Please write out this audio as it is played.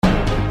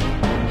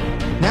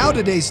Now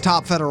today's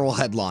top federal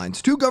headlines.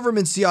 Two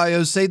government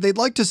CIOs say they'd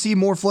like to see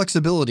more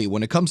flexibility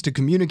when it comes to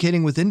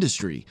communicating with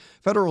industry.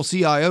 Federal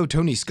CIO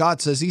Tony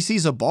Scott says he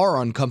sees a bar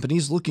on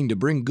companies looking to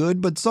bring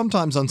good but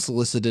sometimes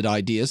unsolicited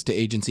ideas to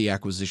agency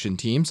acquisition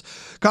teams.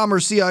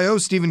 Commerce CIO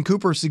Stephen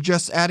Cooper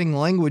suggests adding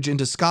language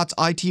into Scott's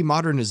IT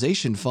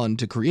modernization fund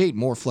to create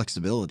more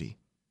flexibility.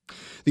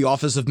 The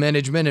Office of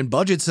Management and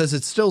Budget says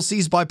it still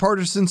sees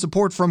bipartisan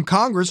support from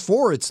Congress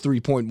for its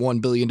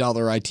 $3.1 billion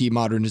IT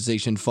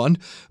modernization fund,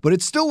 but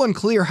it's still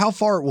unclear how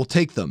far it will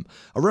take them.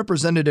 A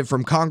representative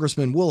from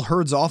Congressman Will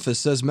Hurd's office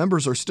says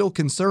members are still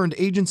concerned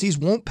agencies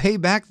won't pay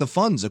back the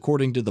funds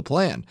according to the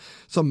plan.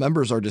 Some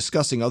members are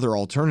discussing other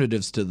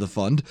alternatives to the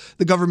fund.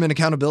 The Government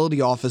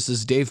Accountability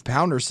Office's Dave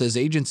Powner says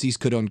agencies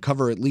could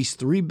uncover at least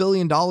 $3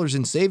 billion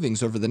in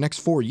savings over the next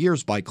 4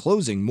 years by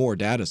closing more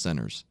data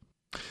centers.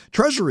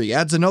 Treasury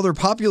adds another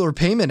popular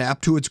payment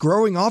app to its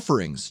growing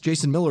offerings.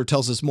 Jason Miller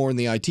tells us more in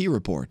the IT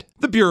report.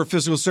 The Bureau of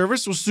Fiscal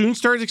Service will soon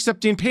start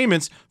accepting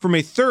payments from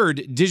a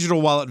third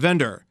digital wallet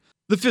vendor.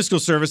 The Fiscal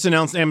Service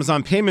announced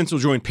Amazon Payments will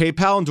join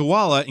PayPal and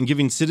Dwolla in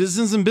giving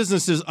citizens and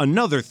businesses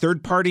another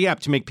third-party app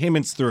to make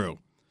payments through.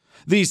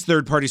 These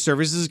third-party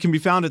services can be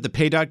found at the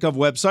pay.gov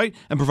website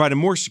and provide a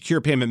more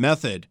secure payment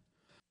method.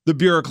 The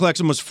Bureau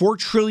collects almost $4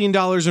 trillion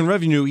in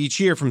revenue each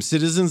year from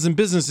citizens and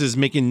businesses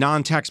making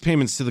non-tax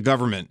payments to the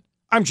government.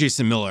 I'm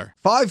Jason Miller.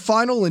 5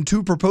 final and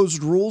 2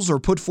 proposed rules are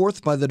put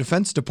forth by the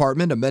Defense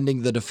Department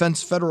amending the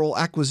Defense Federal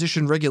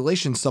Acquisition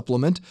Regulation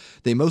Supplement.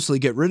 They mostly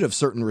get rid of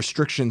certain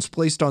restrictions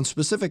placed on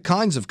specific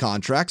kinds of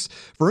contracts.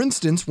 For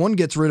instance, one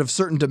gets rid of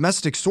certain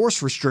domestic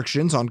source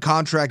restrictions on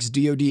contracts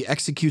DoD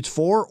executes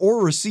for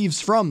or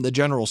receives from the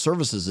General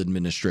Services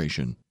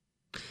Administration.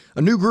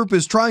 A new group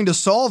is trying to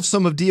solve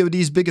some of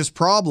DoD's biggest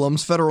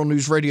problems. Federal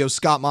News Radio's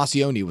Scott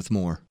Maucione with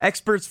more.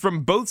 Experts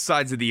from both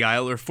sides of the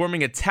aisle are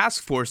forming a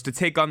task force to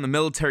take on the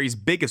military's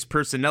biggest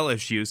personnel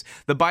issues.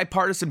 The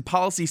Bipartisan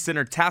Policy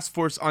Center Task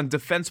Force on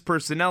Defense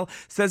Personnel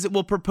says it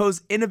will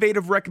propose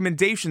innovative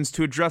recommendations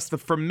to address the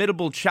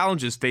formidable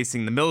challenges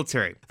facing the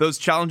military. Those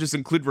challenges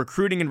include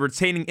recruiting and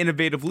retaining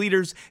innovative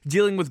leaders,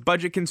 dealing with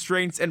budget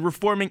constraints, and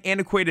reforming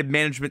antiquated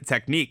management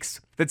techniques.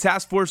 The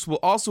task force will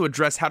also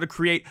address how to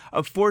create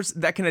a force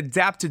that can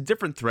adapt to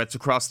different threats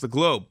across the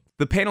globe.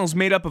 The panel is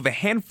made up of a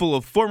handful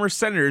of former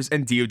senators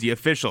and DoD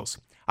officials.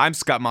 I'm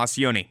Scott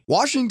Maucione.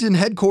 Washington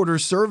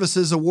Headquarters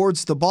Services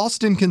awards the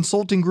Boston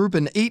Consulting Group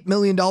an $8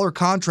 million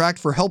contract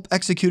for help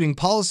executing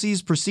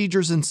policies,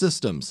 procedures, and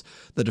systems.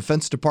 The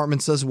Defense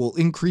Department says it will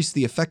increase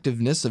the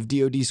effectiveness of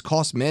DoD's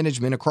cost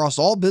management across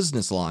all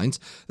business lines.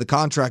 The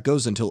contract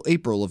goes until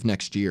April of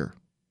next year.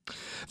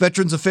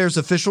 Veterans Affairs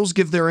officials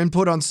give their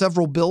input on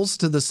several bills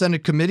to the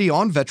Senate Committee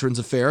on Veterans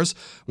Affairs.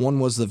 One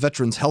was the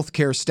Veterans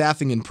Healthcare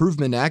Staffing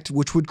Improvement Act,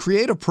 which would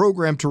create a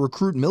program to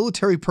recruit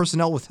military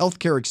personnel with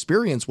healthcare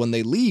experience when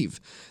they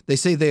leave. They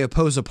say they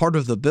oppose a part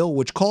of the bill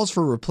which calls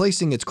for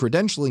replacing its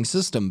credentialing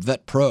system,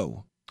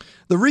 VetPro.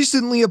 The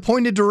recently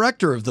appointed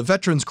director of the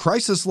Veterans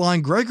Crisis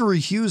Line, Gregory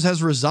Hughes,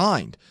 has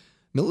resigned.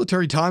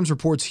 Military Times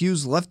reports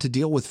Hughes left to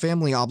deal with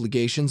family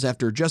obligations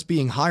after just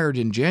being hired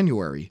in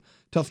January.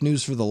 Tough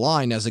news for the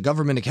line, as a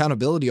Government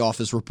Accountability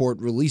Office report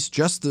released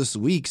just this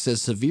week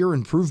says severe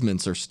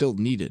improvements are still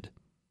needed.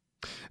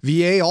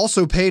 VA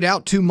also paid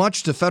out too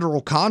much to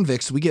federal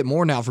convicts. We get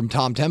more now from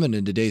Tom Temin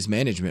in today's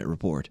management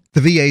report. The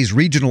VA's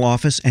regional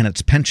office and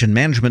its pension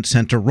management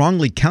center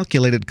wrongly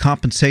calculated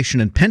compensation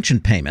and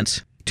pension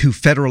payments to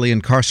federally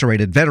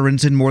incarcerated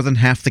veterans in more than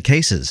half the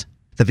cases.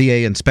 The VA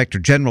Inspector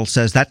General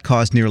says that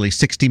caused nearly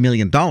 $60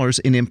 million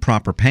in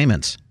improper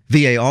payments.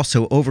 VA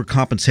also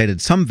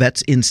overcompensated some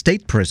vets in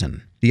state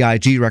prison. The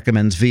IG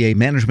recommends VA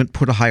management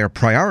put a higher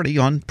priority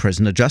on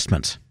prison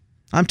adjustments.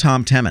 I'm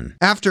Tom Temin.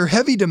 After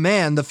heavy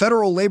demand, the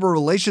Federal Labor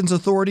Relations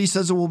Authority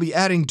says it will be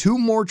adding 2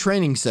 more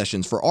training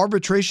sessions for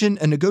arbitration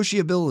and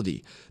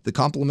negotiability. The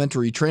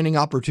complementary training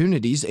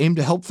opportunities aim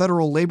to help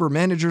federal labor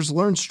managers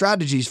learn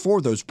strategies for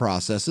those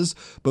processes.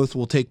 Both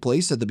will take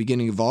place at the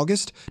beginning of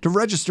August. To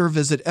register,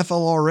 visit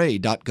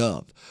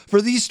flra.gov.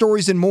 For these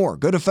stories and more,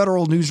 go to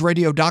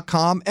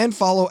federalnewsradio.com and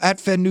follow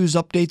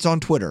 @FedNewsUpdates on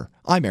Twitter.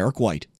 I'm Eric White.